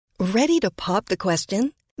Ready to pop the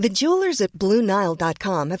question? The jewelers at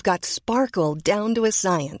BlueNile.com have got sparkle down to a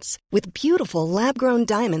science with beautiful lab-grown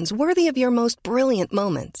diamonds worthy of your most brilliant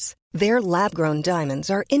moments. Their lab-grown diamonds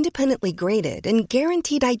are independently graded and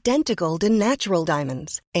guaranteed identical to natural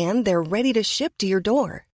diamonds, and they're ready to ship to your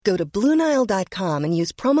door. Go to BlueNile.com and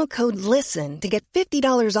use promo code LISTEN to get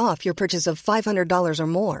 $50 off your purchase of $500 or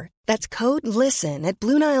more. That's code LISTEN at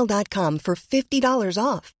BlueNile.com for $50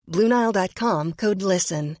 off. BlueNile.com, code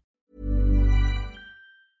LISTEN.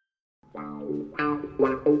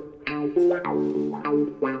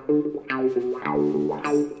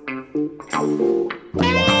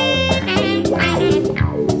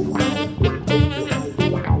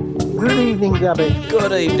 Good evening, Gabby.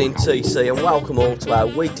 Good evening, TC, and welcome all to our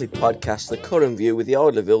weekly podcast, The Curran View, with the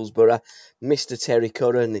Idol of Hillsborough, Mr. Terry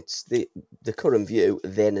Curran. It's the Curran View,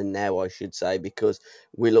 then and now, I should say, because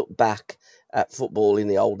we look back at football in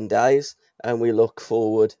the olden days, and we look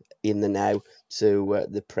forward in the now to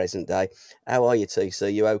the present day. How are you,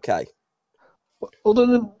 TC? You okay? Other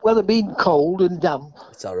than weather being cold and damp,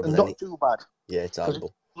 It's horrible, and isn't not it? too bad. Yeah, it's horrible.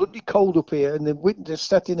 It's bloody cold up here, and the winter's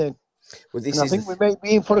setting in. Well, And I think we may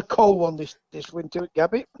be in for a cold one this winter,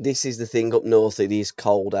 Gabby. This is the thing up north. It is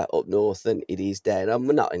colder up north than it is down. And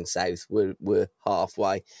we're not in south. We're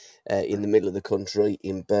halfway in the middle of the country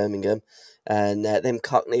in Birmingham, and them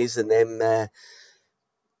Cockneys and them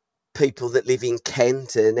people that live in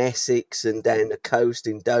Kent and Essex and down the coast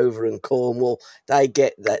in Dover and Cornwall, they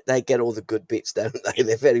get all the good bits, don't they?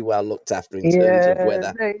 They're very well looked after in terms of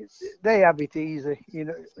weather. They have it easy, you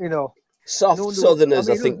know. Soft Southerners,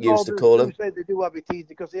 I think, used to call them. Say they do have it easy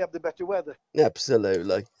because they have the better weather.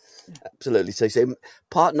 Absolutely, TC.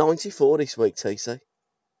 Part 94 this week, TC.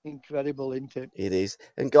 Incredible, isn't it? It is.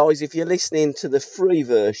 And guys, if you're listening to the free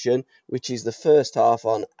version, which is the first half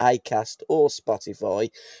on Acast or Spotify,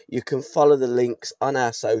 you can follow the links on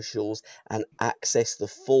our socials and access the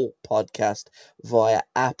full podcast via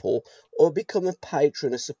Apple, or become a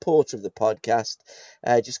patron, a supporter of the podcast.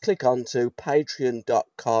 Just click on to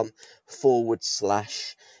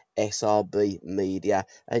patreon.com/SRB Media,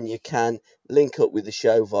 and you can link up with the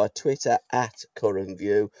show via Twitter at Curran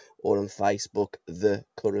View, or on Facebook, The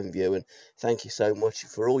Curran View. And thank you so much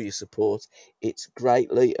for all your support. It's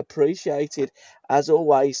greatly appreciated. As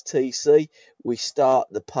always, TC, we start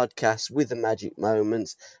the podcast with the magic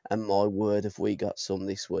moments, and my word, have we got some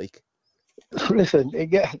this week. Listen,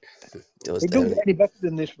 it Doesn't get any better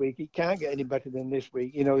than this week. It can't get any better than this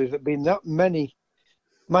week. You know, there's been that many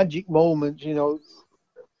magic moments, you know.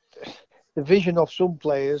 The vision of some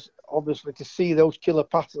players, obviously, to see those killer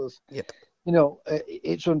passes. Yep. You know,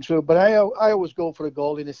 it's untrue. But I always go for a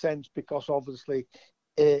goal in a sense, because obviously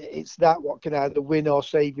it's that what can either win or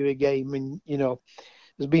save you a game. And, you know,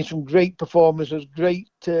 there's been some great performances, great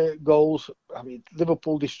goals. I mean,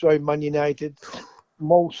 Liverpool destroying Man United.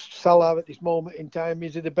 Mo Salah at this moment in time,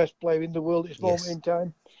 is he the best player in the world at this moment in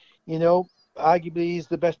time? You know, arguably he's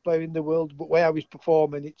the best player in the world, but where he's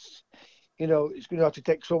performing, it's, you know, it's going to have to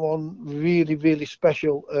take someone really, really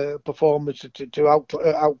special performance to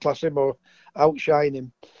outclass him or outshine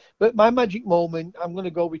him. But my magic moment, I'm going to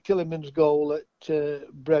go with Tielemans' goal at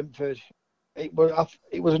Brentford. It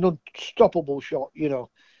was an unstoppable shot, you know.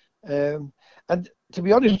 And to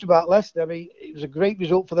be honest about Leicester, I mean, it was a great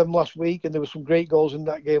result for them last week, and there were some great goals in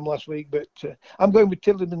that game last week. But I'm going with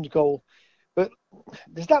Tielemans' goal. But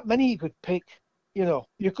there's that many you could pick. You know,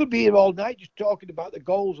 you could be here all night just talking about the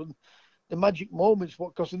goals and the magic moments,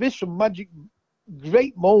 because there is some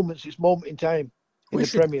great moments this moment in time in the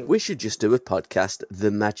Premier League. We should just do a podcast,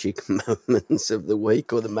 The Magic Moments of the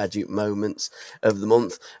Week, or The Magic Moments of the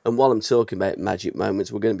Month. And while I'm talking about magic moments,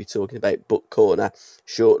 we're going to be talking about Book Corner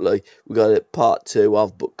shortly. We've got a part 2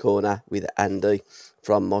 of Book Corner with Andy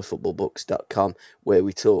from myfootballbooks.com, where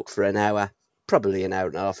we talk for an hour, probably an hour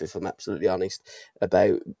and a half if I'm absolutely honest,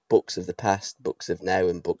 about books of the past, books of now,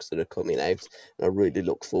 and books that are coming out. And I really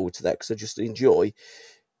look forward to that, because I just enjoy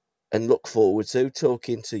and look forward to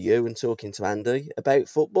talking to you and talking to Andy about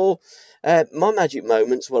football. My magic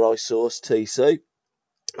moments were I saw TC.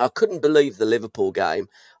 I couldn't believe the Liverpool game.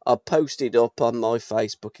 I posted up on my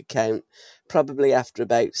Facebook account probably after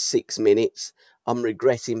about 6 minutes. I'm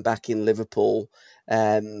regretting backing Liverpool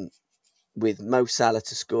with Mo Salah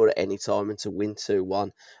to score at any time and to win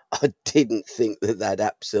 2-1. I didn't think that they'd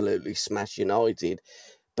absolutely smash United.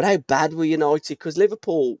 But how bad were United? Because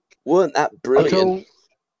Liverpool weren't that brilliant.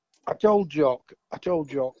 I told Jock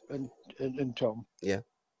and Tom. Yeah.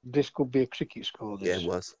 This could be a cricket score. Yeah, it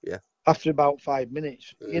was. Yeah. After about 5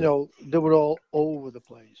 minutes, you know, they were all over the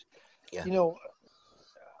place. Yeah. You know,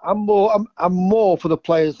 I'm more for the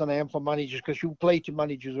players than I am for managers, because you play to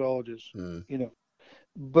managers' orders. You know,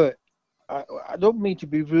 but I don't mean to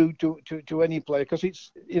be rude to any player, because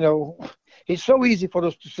it's, it's so easy for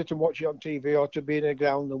us to sit and watch it on TV or to be in a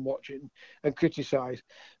ground and watch it and criticise.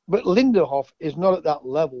 But Lindelof is not at that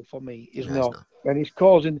level for me. He's No, it's not. not. And he's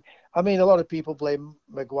causing, I mean, a lot of people blame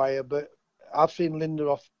Maguire, but I've seen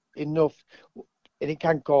Lindelof enough, and it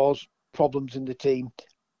can cause problems in the team.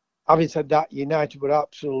 Having said that, United were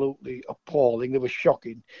absolutely appalling. They were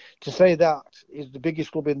shocking. To say that is the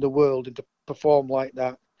biggest club in the world and to perform like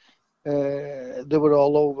that, they were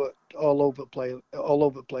all over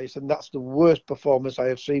the place, and that's the worst performance I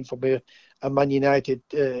have seen from a Man United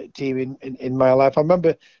team in my life. I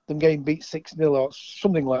remember them getting beat 6-0 or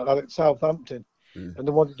something like that at Southampton, and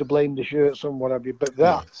they wanted to blame the shirts and whatever. But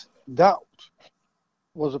that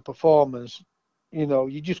was a performance. It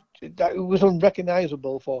was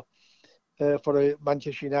unrecognisable for a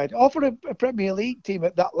Manchester United or for a Premier League team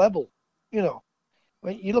at that level.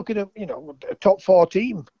 When you're looking at a top 4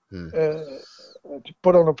 team. To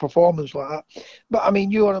put on a performance like that. But I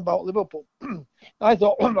mean, you on about Liverpool. I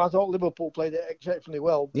thought Liverpool played it exceptionally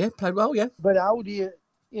well. Yeah, played well, yeah. But how do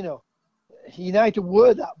United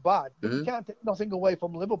were that bad, but you can't take nothing away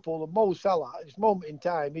from Liverpool. And Mo Salah at this moment in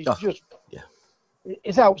time is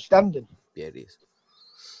it's outstanding. Yeah, it is.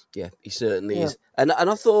 Yeah, he certainly is. And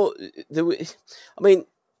I thought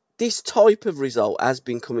this type of result has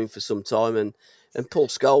been coming for some time, and Paul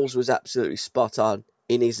Scholes was absolutely spot on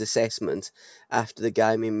in his assessment after the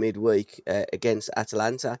game in midweek against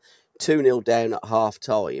Atalanta, 2-0 down at half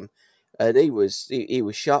time, and he was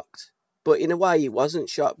shocked. But in a way, he wasn't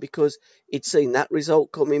shocked because he'd seen that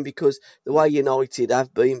result coming, because the way United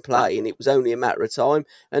have been playing, it was only a matter of time.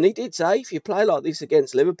 And he did say, if you play like this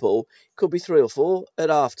against Liverpool, it could be 3 or 4 at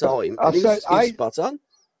half time. And he was spot on.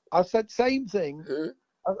 I said same thing.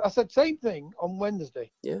 I said same thing on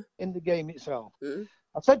Wednesday. Yeah. In the game itself.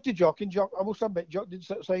 I said to Jock, and Jock, I must admit, Jock did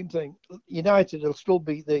the same thing. United will still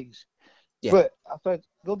beat these. Yeah. But I said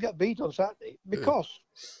they'll get beat on Saturday because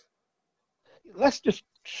Leicester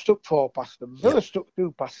stuck 4 past them. Villa stuck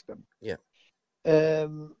 2 past them. Yeah.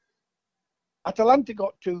 Atalanta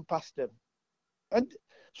got 2 past them. And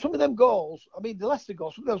some of them goals, I mean, some of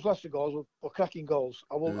those Leicester goals were cracking goals.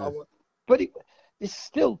 But it's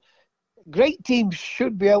still, great teams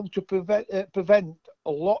should be able to prevent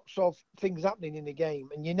lots of things happening in the game.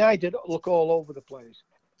 And United look all over the place.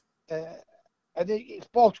 And it's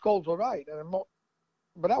Paul Scholes all right. And I'm not,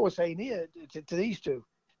 but I was saying here to these two,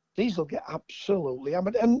 these will get absolutely.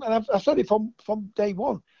 And I've said it from day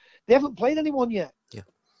one. They haven't played anyone yet. Yeah.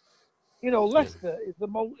 Leicester is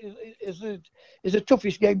the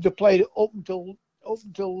toughest game to play up until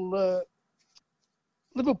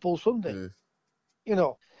Liverpool Sunday.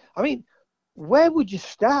 I mean, where would you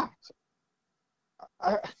start?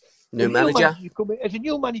 New manager. As a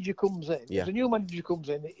new manager comes in,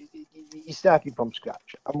 he's starting from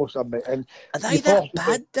scratch, I must admit. And are they that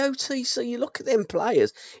bad though, TC? You look at them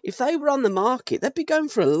players. If they were on the market, they'd be going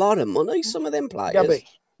for a lot of money. Some of them players.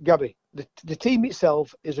 Gabby, the team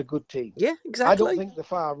itself is a good team. Yeah, exactly. I don't think they're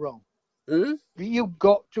far wrong. But you've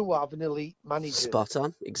got to have an elite manager. Spot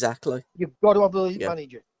on, exactly. You've got to have an elite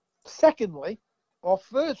manager. Secondly, or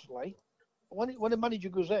firstly, when a manager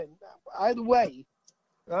goes in, either way,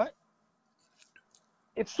 right?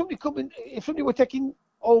 If somebody were taking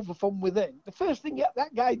over from within, the first thing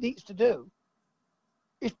that guy needs to do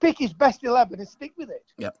is pick his best 11 and stick with it.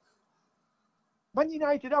 Yep. Man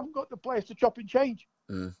United haven't got the players to chop and change.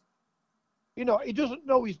 He doesn't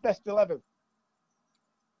know his best 11.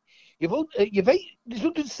 There's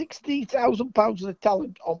 £160,000 of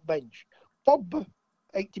talent on bench. Pogba,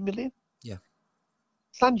 80 million. Yeah.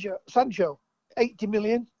 Sancho, 80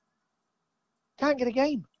 million. Can't get a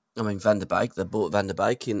game. I mean, Van der Beek, they bought Van der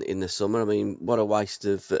Beek in the summer. I mean, what a waste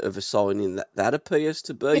of a signing that appears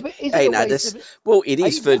to be. It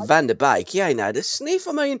is for Van der Beek. He ain't had a sniff.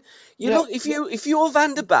 I mean, look, if you're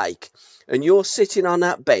Van der Beek and you're sitting on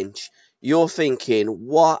that bench, you're thinking,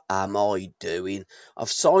 what am I doing?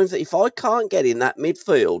 I've signed that if I can't get in that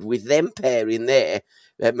midfield with them pairing there,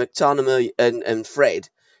 McTominay and Fred,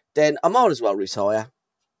 then I might as well retire.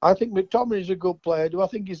 I think McTominay is a good player. Do I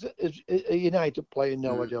think he's a United player?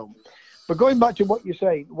 No, I don't. But going back to what you're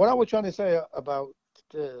saying, what I was trying to say about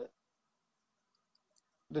the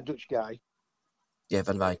Dutch guy. Yeah,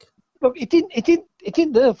 Van Dijk. Look, it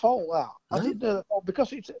didn't their fault, that. No. I didn't their fault,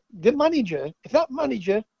 because it's the manager. If that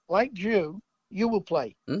manager likes you will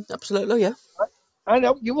play. Absolutely, yeah. I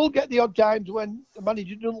know you will get the odd times when the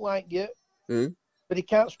manager doesn't like you, but he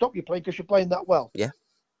can't stop you playing because you're playing that well. Yeah.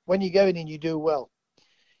 When you're going in, you do well.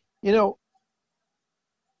 The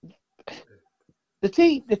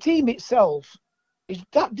team itself It's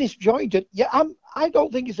that disjointed. Yeah, I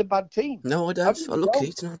don't think it's a bad team. No, I I don't. really Look, don't.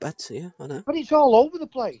 it's not a bad team. Yeah, I know. But it's all over the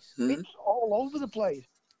place. Mm. It's all over the place.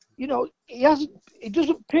 You know, he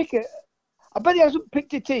doesn't pick it. I bet he hasn't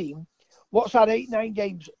picked a team what's had 8-9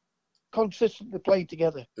 games consistently playing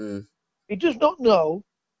together. Mm. He does not know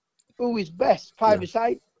who his best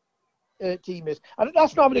five-a-side team is. And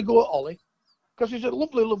that's not having to go at Ollie, because he's a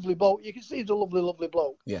lovely, lovely bloke. You can see he's a lovely, lovely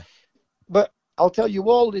bloke. Yeah. But I'll tell you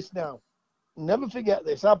all this now. Never forget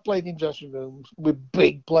this. I've played in dressing rooms with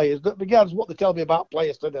big players. Regardless of what they tell me about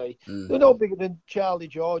players today, they're no bigger than Charlie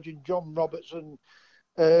George and John Roberts and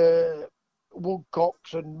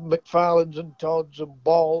Woodcocks and McFarlanes and Todds and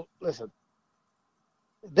Ball. Listen,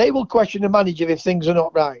 they will question the manager if things are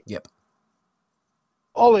not right. Yep.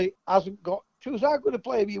 Ollie hasn't got. He was how good a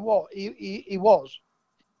player he was.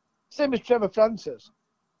 Same as Trevor Francis.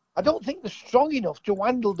 I don't think they're strong enough to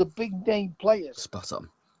handle the big name players. Spot on.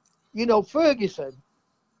 You know, Ferguson,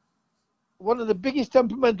 one of the biggest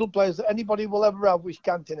temperamental players that anybody will ever have was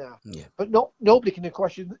Cantona. Yeah. But nobody can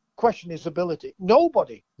question his ability.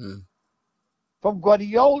 Nobody. Mm. From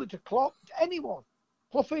Guardiola to Klopp, to anyone.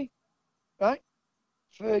 Fluffy, right?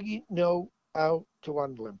 Fergie know how to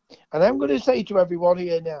handle him. And I'm going to say to everyone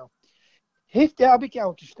here now, if Derby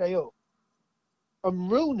County stay up and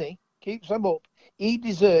Rooney keeps them up, he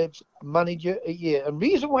deserves manager a year. And the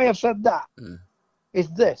reason why I've said that is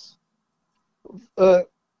this.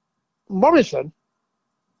 Morrison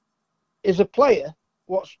is a player,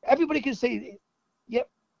 everybody can see, yep,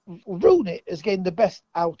 Rooney is getting the best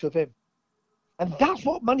out of him. And that's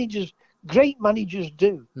what great managers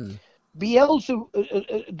do.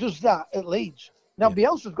 Bielsa does that at Leeds. Now,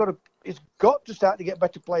 Bielsa's got to start to get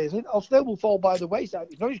better players in, else they will fall by the wayside.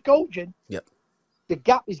 It's not his coaching. Yep. The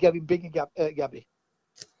gap is getting bigger, Gabby.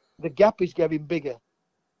 The gap is getting bigger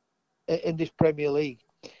in this Premier League.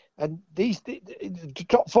 And the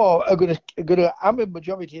top four are going to hammer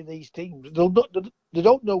majority of these teams. They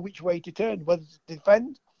don't know which way to turn, whether to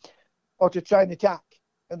defend or to try and attack.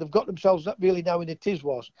 And they've got themselves really now in a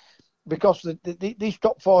tiz-was, because these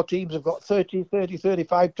top four teams have got 30,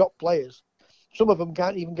 35 top players. Some of them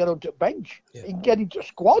can't even get onto a bench. Yeah. You can get into a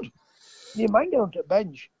squad. You might get onto a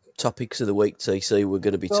bench. Topics of the week, TC. We're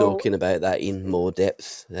going to be talking about that in more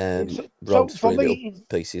depth. For me,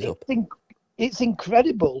 pieces up. It's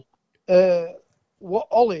incredible what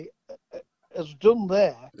Ollie has done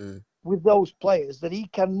there with those players, that he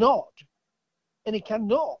cannot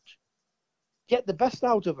get the best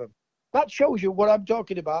out of them. That shows you what I'm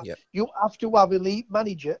talking about. Yep. You have to have elite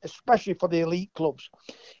manager, especially for the elite clubs.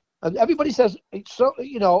 And everybody says, it's so,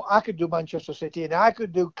 I could do Manchester City and I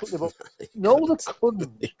could do Liverpool. No, they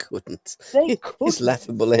couldn't. They couldn't. They couldn't. It's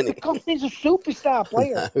laughable, isn't it? Because he's a superstar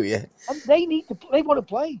player. No, yeah. And they want to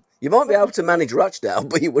play. You might be able to manage Rochdale,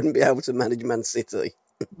 but you wouldn't be able to manage Man City.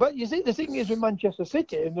 But you see, the thing is with Manchester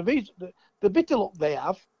City, and the bitter luck they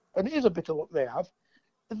have, and it is a bitter luck they have,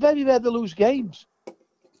 they're very rare to lose games.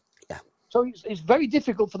 Yeah. So it's very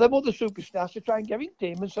difficult for them other superstars to try and get in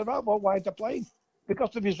team and say, right, well, why they're playing?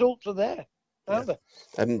 Because the results are there, aren't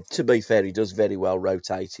they? To be fair, he does very well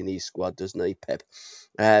rotating his squad, doesn't he, Pep?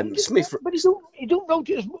 Smith, but he don't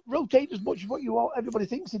rotate as much as what everybody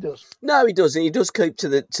thinks he does. No, he doesn't. He does keep to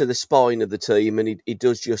the spine of the team, and he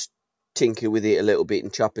does just tinker with it a little bit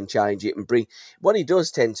and chop and change it and bring. What he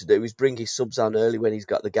does tend to do is bring his subs on early when he's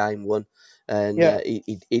got the game won, and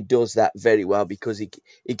he does that very well, because he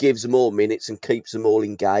gives them all minutes and keeps them all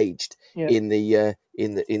engaged in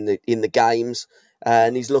the games.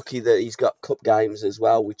 And he's lucky that he's got cup games as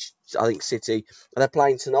well, which I think City, they're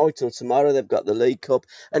playing tonight or tomorrow. They've got the League Cup,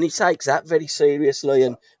 and he takes that very seriously,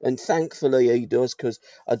 and thankfully he does, because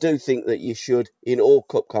I do think that you should, in all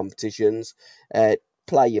cup competitions,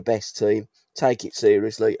 play your best team, take it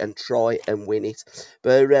seriously, and try and win it.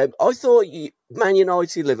 But I thought Man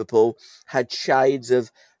United Liverpool had shades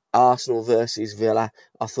of Arsenal versus Villa.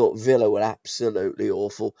 I thought Villa were absolutely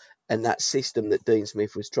awful. And that system that Dean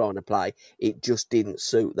Smith was trying to play, it just didn't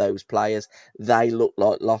suit those players. They looked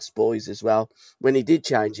like lost boys as well. When he did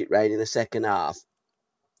change it round in the second half,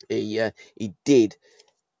 he did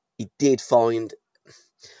find.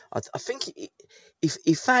 I think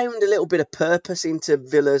he found a little bit of purpose into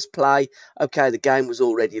Villa's play. Okay, the game was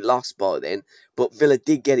already lost by then, but Villa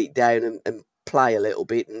did get it down and play a little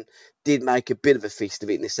bit, and did make a bit of a fist of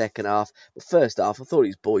it in the second half. But first half, I thought it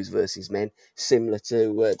was boys versus men, similar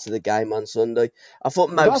to the game on Sunday. I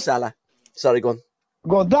thought Mo Salah. Sorry, go on.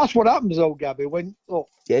 Well, that's what happens, though, Gabby.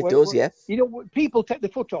 It does. People take the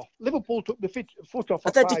foot off. Liverpool took the foot off.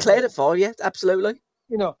 They declared it for you, absolutely.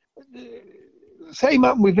 Same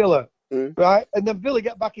happened with Villa. right? And then Villa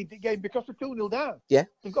get back into the game because they're 2-0 down. Yeah.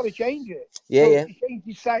 They've got to change it. Yeah, so yeah. He changed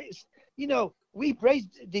his size. We praised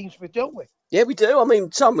Dean Smith, don't we? Yeah, we do. I mean,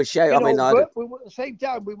 Tom was shouting. But at the same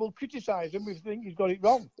time, we will criticise him if we think he's got it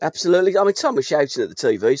wrong. Absolutely. I mean, Tom was shouting at the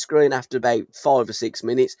TV screen after about 5 or 6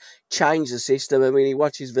 minutes, change the system. I mean, he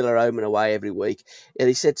watches Villa home and away every week. And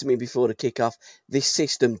he said to me before the kick-off, this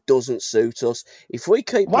system doesn't suit us. If we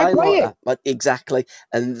keep playing like that. Exactly.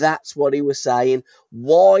 And that's what he was saying.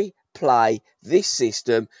 Why play this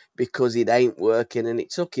system? Because it ain't working. And it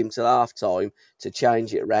took him till half-time to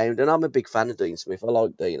change it around. And I'm a big fan of Dean Smith. I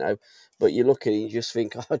like Dino. But you look at it and you just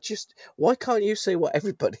think, why can't you see what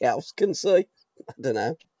everybody else can see? I don't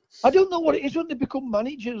know. I don't know what it is when they become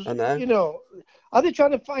managers. I know. Are they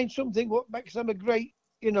trying to find something what makes them a great,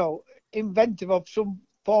 inventive of some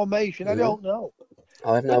formation? I don't know.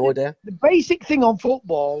 I have no idea. The basic thing on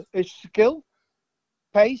football is skill,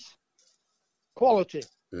 pace, quality,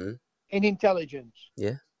 and intelligence.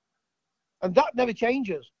 Yeah. And that never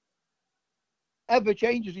changes. Ever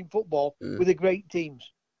changes in football with the great teams.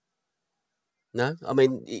 No, I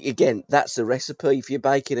mean, again, that's the recipe. If you're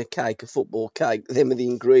baking a cake, a football cake, them are the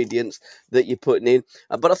ingredients that you're putting in.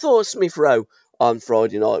 But I thought Smith Rowe on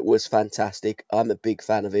Friday night was fantastic. I'm a big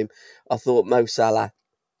fan of him. I thought Mo Salah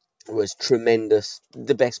was tremendous,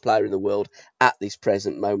 the best player in the world at this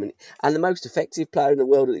present moment, and the most effective player in the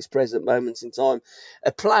world at this present moment in time.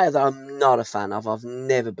 A player that I'm not a fan of. I've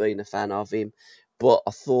never been a fan of him, but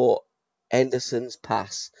I thought Henderson's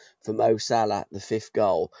pass for Mo Salah, the 5th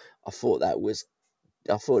goal, I thought it was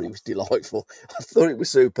delightful. I thought it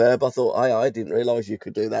was superb. I thought, I didn't realise you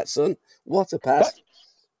could do that, son. What a pass.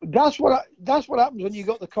 That's what happens when you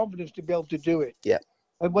got the confidence to be able to do it. Yeah.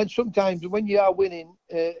 And sometimes when you are winning,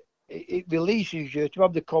 it releases you to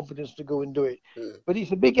have the confidence to go and do it. But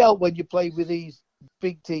it's a big help when you play with these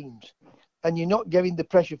big teams and you're not getting the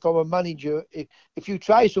pressure from a manager. If you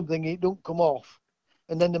try something, it don't come off,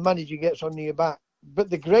 and then the manager gets on your back.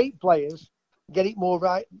 But the great players get it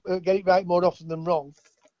right more often than wrong,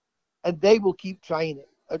 and they will keep trying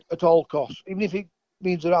it at all costs, even if it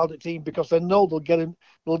means they're out of team, because they know they'll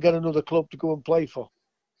get another club to go and play for.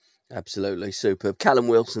 Absolutely superb. Callum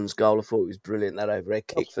Wilson's goal, I thought it was brilliant, that overhead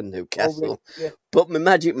kick for Newcastle. Yeah. But my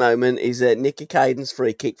magic moment is Nicky Caden's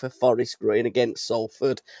free kick for Forest Green against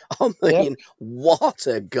Salford. I mean, What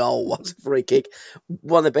a goal. What a free kick.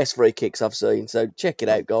 One of the best free kicks I've seen. So check it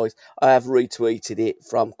out, guys. I have retweeted it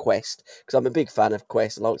from Quest because I'm a big fan of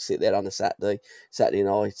Quest. I like to sit there on a Saturday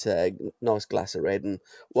night, nice glass of red, and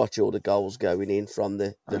watch all the goals going in from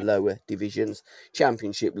the lower divisions,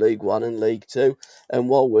 Championship, League 1 and League 2. And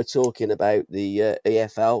while we're talking about the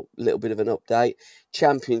EFL, a little bit of an update.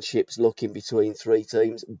 Championship's looking between 3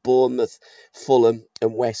 teams: Bournemouth, Fulham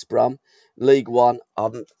and West Brom. League 1,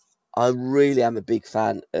 I really am a big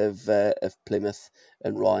fan of Plymouth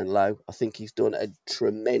and Ryan Lowe. I think he's done a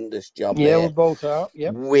tremendous job there. Yeah, we both are.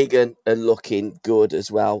 Yep. Wigan are looking good as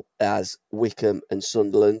well as Wickham and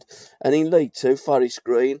Sunderland. And in League 2, Forest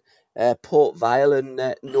Green, Port Vale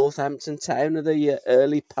and Northampton Town are the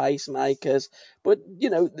early pacemakers. But,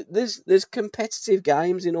 there's competitive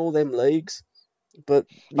games in all them leagues. But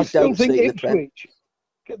you don't see the trend.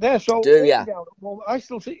 They're so do ya? Down. Well, I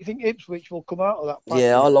still think Ipswich will come out of that package.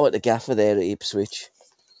 Yeah, I like the gaffer there at Ipswich.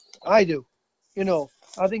 I do.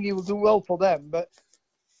 I think he will do well for them, but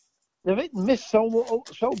they've missed so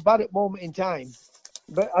bad at moment in time.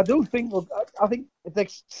 But I do think if they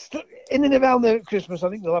in and around there at Christmas, I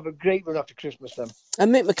think they'll have a great run after Christmas then.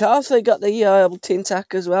 And Mick McCarthy got the tin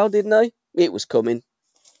tack as well, didn't he? It was coming.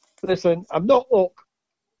 Listen, I'm not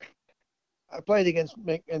I played against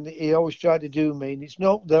Mick, and he always tried to do me. And it's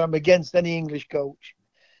not that I'm against any English coach.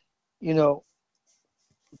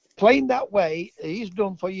 Playing that way, he's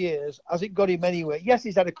done for years. Has it got him anywhere? Yes,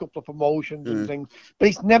 he's had a couple of promotions and things, but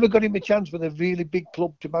it's never got him a chance with a really big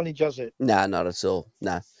club to manage, has it? No, not at all.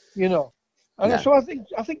 No. So I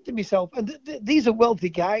think to myself, and these are wealthy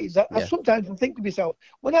guys. I sometimes think to myself,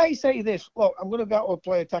 when I say this, look, I'm going to go out and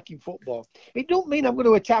play attacking football. It don't mean I'm going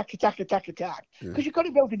to attack, because you've got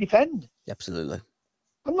to be able to defend. Absolutely.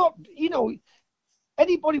 I'm not,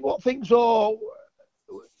 anybody what thinks, we're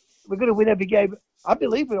going to win every game. I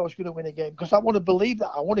believe we're always going to win a game because I want to believe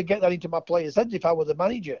that. I want to get that into my players' heads if I were the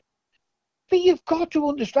manager. But you've got to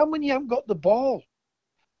understand when you haven't got the ball,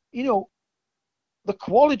 the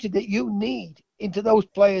quality that you need into those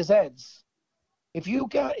players' heads. If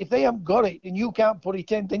they haven't got it and you can't put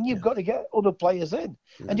it in, then you've got to get other players in.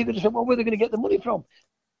 And you're going to say, well, where are they going to get the money from?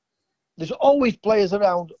 There's always players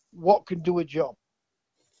around what can do a job.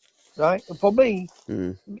 Right? And for me,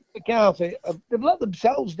 McCarthy, they've let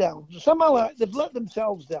themselves down. Somehow they've let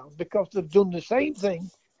themselves down because they've done the same thing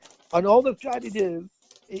And all they've tried to do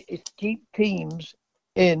is keep teams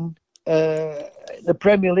in the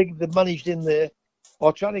Premier League they've managed in there,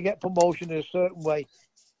 or trying to get promotion in a certain way.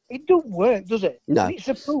 It don't work, does it? No. And it's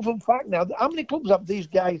a proven fact now. How many clubs have these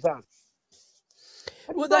guys had?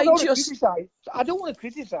 Well, I they don't want to just criticize. I don't want to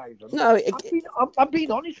criticize them. no. I'm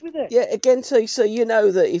being honest with it. Yeah, again, TC, you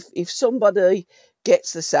know that if somebody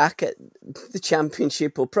gets the sack at the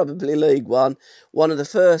Championship or probably League one of the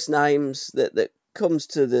first names that comes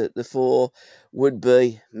to the fore would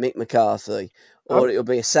be Mick McCarthy, or it'll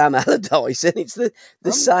be a Sam Allardyce, and it's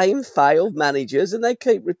the same failed managers, and they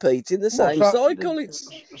keep repeating the same cycle. It's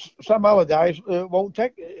Sam Allardyce won't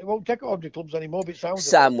take 100 clubs anymore. But it sounds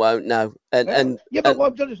Sam won't know, but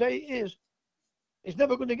what I'm trying to say is, he's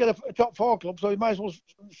never going to get a top 4 club, so he might as well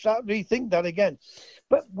start rethink that again.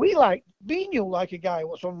 But we like you like a guy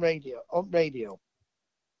what's on radio,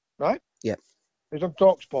 right? Yeah. He's on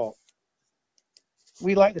TalkSport.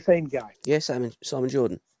 We like the same guy. Yeah, Simon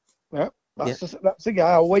Jordan. Yeah, that's the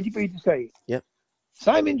guy. I'll wait for you to say it. Yep.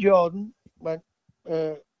 Simon Jordan went.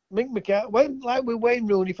 Mick McCarthy went like with Wayne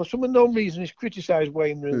Rooney for some unknown reason. He's criticised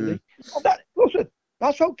Wayne Rooney. Listen,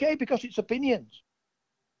 that's okay because it's opinions,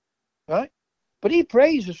 right? But he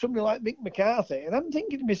praises somebody like Mick McCarthy, and I'm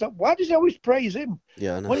thinking to myself, why does he always praise him?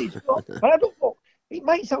 Yeah, I know. When he's not, but I don't know. It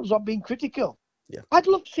might sound like I'm being critical. Yeah. I'd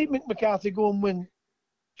love to see Mick McCarthy go and win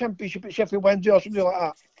Championship at Sheffield Wednesday or something like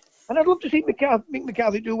that. And I'd love to see Mick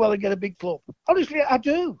McCarthy do well and get a big club. Honestly, I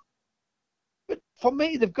do. But for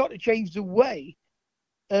me, they've got to change the way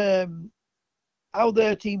how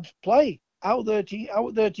their teams play, how their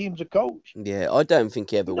teams are coached. Yeah, I don't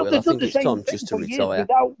think he ever will. I think it's time just to retire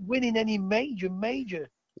without winning any major.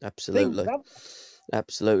 Absolutely. Things.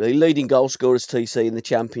 Absolutely. Leading goal scorers, TC, in the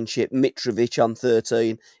Championship, Mitrovic on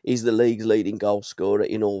 13. He's the league's leading goal scorer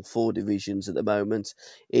in all 4 divisions at the moment.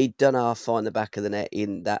 He'd done half find the back of the net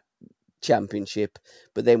in that Championship,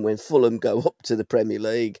 but then when Fulham go up to the Premier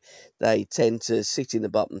League, they tend to sit in the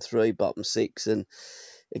bottom 3, bottom 6, and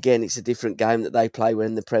again, it's a different game that they play when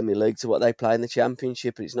in the Premier League to what they play in the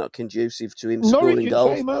Championship, and it's not conducive to him scoring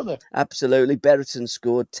goals. Same, aren't they? Absolutely. Berreton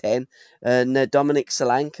scored 10, and Dominic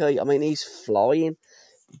Solanke, I mean, he's flying.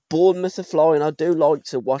 Bournemouth are flying. I do like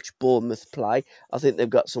to watch Bournemouth play. I think they've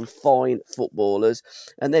got some fine footballers.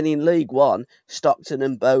 And then in League One, Stockton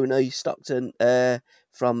and Boney. Stockton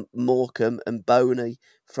from Morecambe and Boney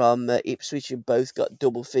from Ipswich have both got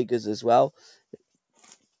double figures as well.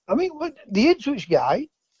 I mean, the Ipswich guy,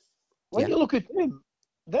 when you look at him,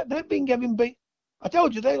 they've been giving beat. I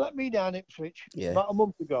told you they let me down Ipswich about a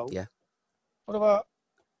month ago. Yeah. For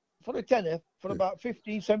a tenner, for about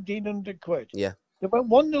 1,700 quid. Yeah. They went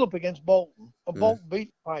 1-0 up against Bolton, and Bolton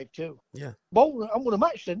beat 5-2. Yeah. Bolton haven't won a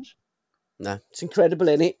match since. No, it's incredible,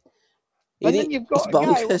 isn't it? And then you've got a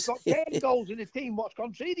guy who's got 10 goals in a team what's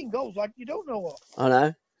conceding goals like you don't know what. I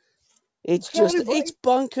know. It's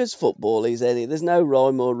bonkers football, isn't it? There's no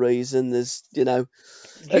rhyme or reason. There's,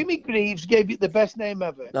 Jimmy Greaves gave it the best name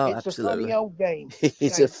ever. Oh, it's absolutely. A funny old game.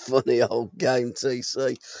 It's a funny old game,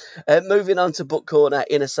 TC. Moving on to Book Corner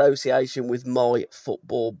in association with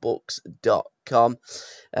myfootballbooks.com.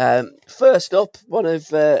 First up, one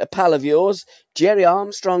of a pal of yours, Jerry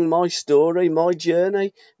Armstrong, My Story, My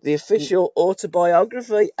Journey, the official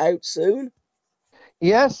autobiography, out soon.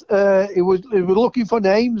 Yes, he was looking for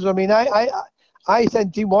names. I mean, I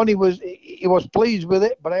sent him one. He was pleased with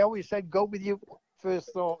it, but I always said go with your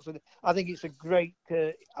first thoughts, and I think it's a great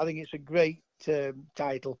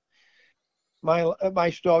title. My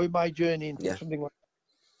story, my journey, and something like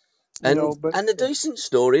that. And a decent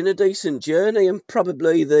story and a decent journey, and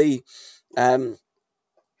probably the.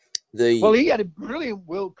 Well, he had a brilliant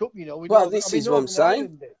World Cup, This is what I'm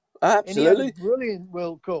saying. Absolutely. And he had a brilliant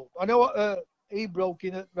World Cup. I know he broke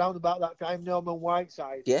in around about that time, Norman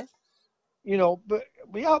Whiteside. Yeah. But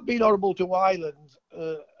we have been horrible to Ireland.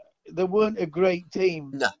 They weren't a great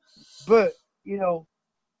team. No. But,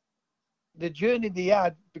 the journey they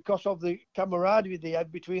had, because of the camaraderie they had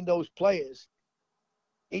between those players,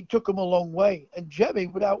 it took them a long way. And Jerry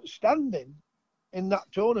was outstanding in that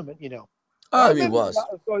tournament, Oh, he was.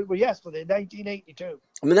 That was yesterday, 1982.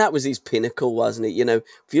 I mean, that was his pinnacle, wasn't it?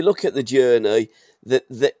 If you look at the journey,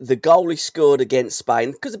 the goal he scored against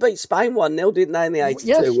Spain, because they beat Spain 1-0, didn't they, in the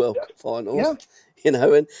 82 World Cup finals?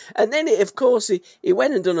 Yeah. And then, of course, he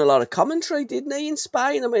went and done a lot of commentary, didn't he, in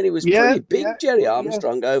Spain? I mean, he was pretty big, Jerry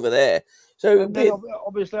Armstrong, over there. So then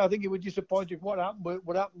obviously, I think he was disappointed what happened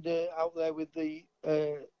out there with the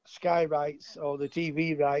Sky rights or the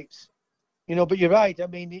TV rights. But you're right. I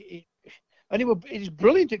mean, he's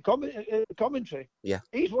brilliant at commentary. Yeah.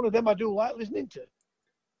 He's one of them I do like listening to.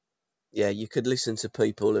 Yeah, you could listen to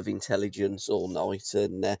people of intelligence all night,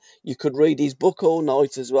 and you could read his book all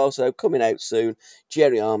night as well. So coming out soon,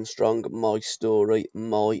 Jerry Armstrong, My Story,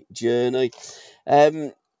 My Journey.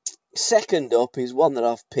 Second up is one that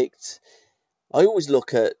I've picked. I always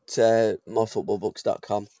look at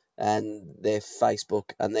myfootballbooks.com and their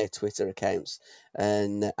Facebook and their Twitter accounts,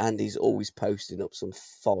 and Andy's always posting up some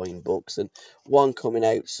fine books, and one coming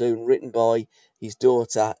out soon, written by his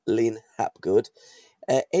daughter Lynn Hapgood.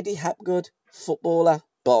 Eddie Hapgood, footballer,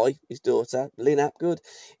 by his daughter Lynn Hapgood,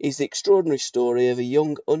 is the extraordinary story of a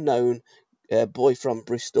young unknown boy from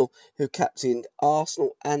Bristol who captained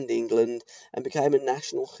Arsenal and England and became a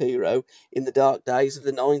national hero in the dark days of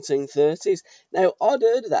the 1930s. Now, I'd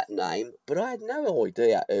heard of that name, but I had no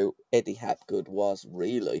idea who Eddie Hapgood was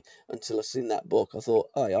really until I seen that book. I thought,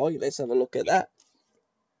 aye, let's have a look at that.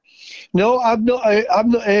 No, I've not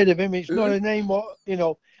heard of him. It's Mm. not a name what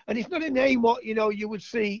and it's not a name what you would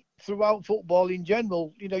see throughout football in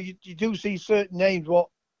general. You do see certain names what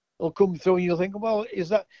will come through, and you'll think, well, is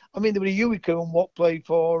that? I mean, there was Huey Curran what played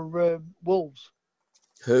for Wolves.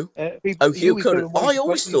 Who? Hugh Curran. I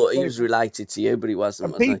always thought he was related to you, but he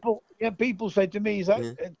wasn't. And people said to me, "Is that?"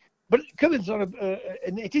 Yeah. But Curran's not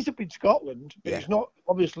and it is up in Scotland, but it's not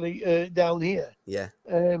obviously down here. Yeah.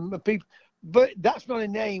 But that's not a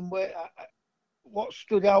name where what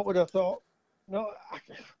stood out. What I thought, no,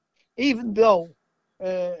 even though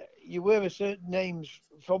you were certain names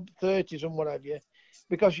from 30s and what have you,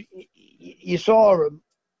 because you saw them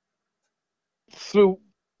through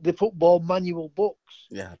the football manual books.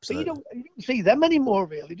 Yeah, absolutely. But you don't see them anymore,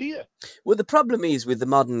 really, do you? Well, the problem is with the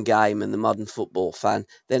modern game and the modern football fan,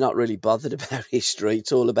 they're not really bothered about history.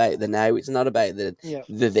 It's all about the now. It's not about the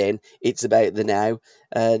then. It's about the now,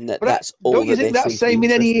 and that's all. Don't you think that's same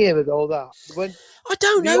in any era though? That when I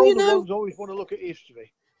don't know, the older ones always want to look at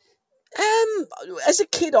history. As a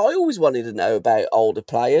kid, I always wanted to know about older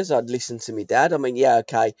players. I'd listen to my dad. I mean, yeah,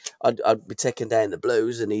 okay, I'd be taking down the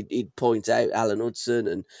Blues, and he'd point out Alan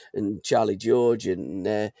Hudson and Charlie George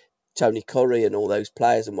and Tony Curry and all those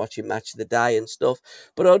players, and watching Match of the Day and stuff.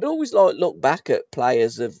 But I'd always look back at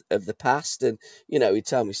players of the past, and he'd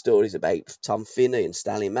tell me stories about Tom Finney and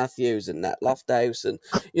Stanley Matthews and Nat Lofthouse, and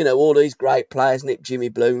all these great players. Nick Jimmy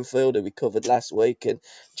Bloomfield, who we covered last week, and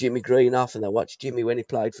Jimmy Greenough, and I watched Jimmy when he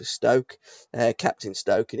played for Stoke, Captain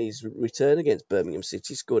Stoke, and his return against Birmingham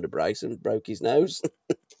City, scored a brace and broke his nose.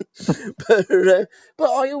 But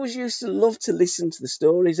I always used to love to listen to the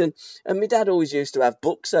stories, and my dad always used to have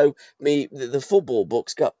books. So the football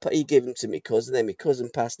books he gave them to my cousin, then my cousin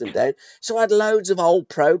passed them down. So I had loads of old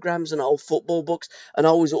programs and old football books, and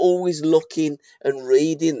I was always looking and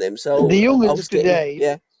reading them. So the youngins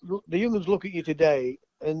today, the youngins look at you today,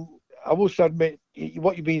 and I must admit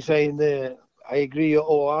what you've been saying there. I agree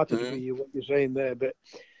wholeheartedly with you what you're saying there, but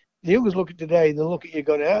the youngins look at today, they look at you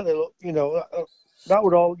going out. They look, that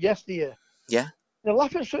was all yesteryear. Yeah. They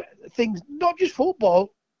laugh at things, not just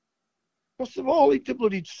football. First of all, into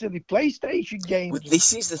bloody silly PlayStation games. Well,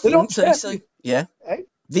 this is the thing, TC. Yeah.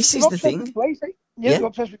 This is the thing. They're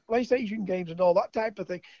obsessed with PlayStation games and all that type of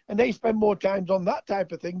thing. And they spend more time on that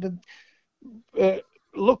type of thing than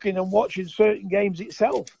looking and watching certain games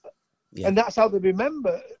itself. Yeah. And that's how they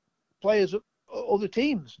remember players of other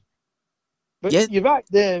teams. But you're right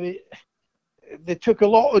there. They took a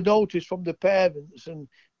lot of notice from the parents and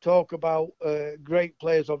talk about great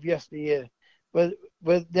players of yesteryear. But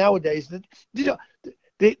nowadays,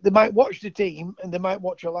 they might watch the team and they might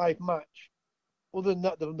watch a live match. Other than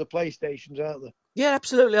that, they're on the PlayStations, aren't they? Yeah,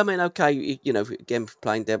 absolutely. I mean, okay, again,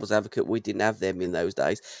 playing devil's advocate, we didn't have them in those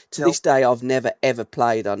days. To this day, I've never, ever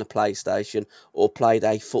played on a PlayStation or played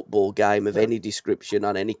a football game of any description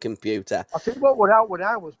on any computer. I think what when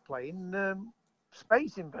I was playing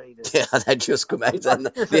Space Invaders. Yeah, they just come out, and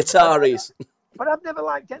the Ataris. But I've never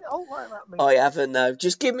liked any like that. I haven't, no.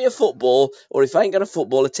 Just give me a football, or if I ain't got a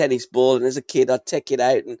football, a tennis ball. And as a kid, I'd take it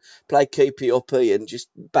out and play keepy-uppy and just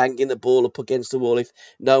banging the ball up against the wall. If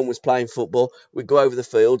no one was playing football, we'd go over the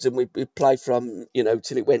fields and we'd play from,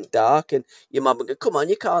 till it went dark. And your mum would go, come on,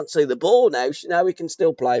 you can't see the ball now. Now we can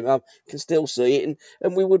still play, mum. Can still see it.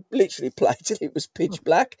 And we would literally play till it was pitch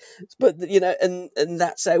black. But, and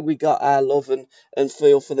that's how we got our love and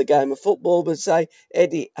feel for the game of football. But say,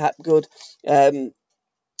 Eddie Hapgood,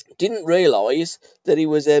 didn't realise that he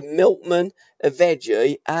was a milkman, a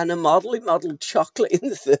veggie, and a model. He modelled chocolate in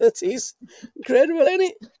the 30s. Incredible, isn't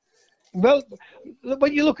it? Well,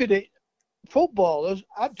 when you look at it, footballers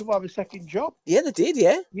had to have a second job. Yeah, they did,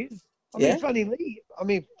 yeah. I mean, Fanny Lee, I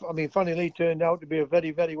mean, Fanny Lee turned out to be a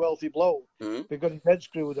very, very wealthy bloke. He got his head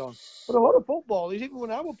screwed on. But a lot of footballers, even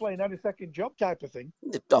when I was playing, had a second job type of thing.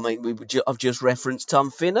 I mean, I've just referenced Tom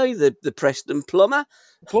Finney, the Preston plumber.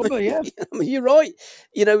 Plumber, yeah. I mean, you're right.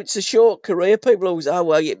 You know, it's a short career. People always,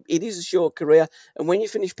 it is a short career. And when you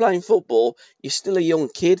finish playing football, you're still a young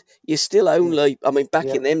kid. You're still only, I mean, back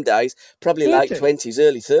in them days, probably 30. late 20s,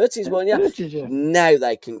 early 30s, weren't you? 30s, yeah. Now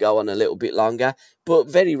they can go on a little bit longer. But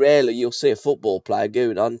very rarely you'll see a football player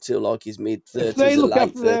going on until like his mid-30s if they or look late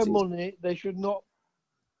after 30s. their money, they should not.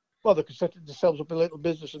 Well, they could set themselves up a little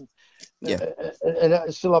business and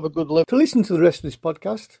still have a good living. To listen to the rest of this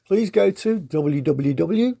podcast, please go to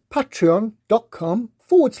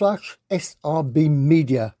www.patreon.com/SRB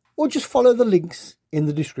Media or just follow the links in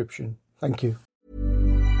the description. Thank you.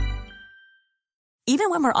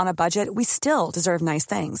 Even when we're on a budget, we still deserve nice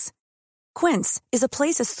things. Quince is a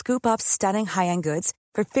place to scoop up stunning high-end goods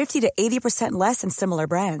for 50 to 80% less than similar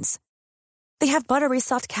brands. They have buttery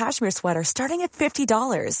soft cashmere sweaters starting at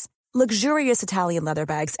 $50, luxurious Italian leather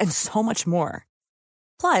bags, and so much more.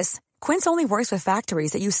 Plus, Quince only works with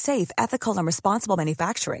factories that use safe, ethical, and responsible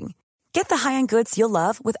manufacturing. Get the high-end goods you'll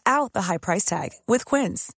love without the high price tag with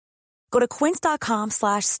Quince. Go to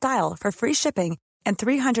quince.com/style for free shipping and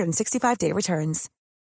 365-day returns.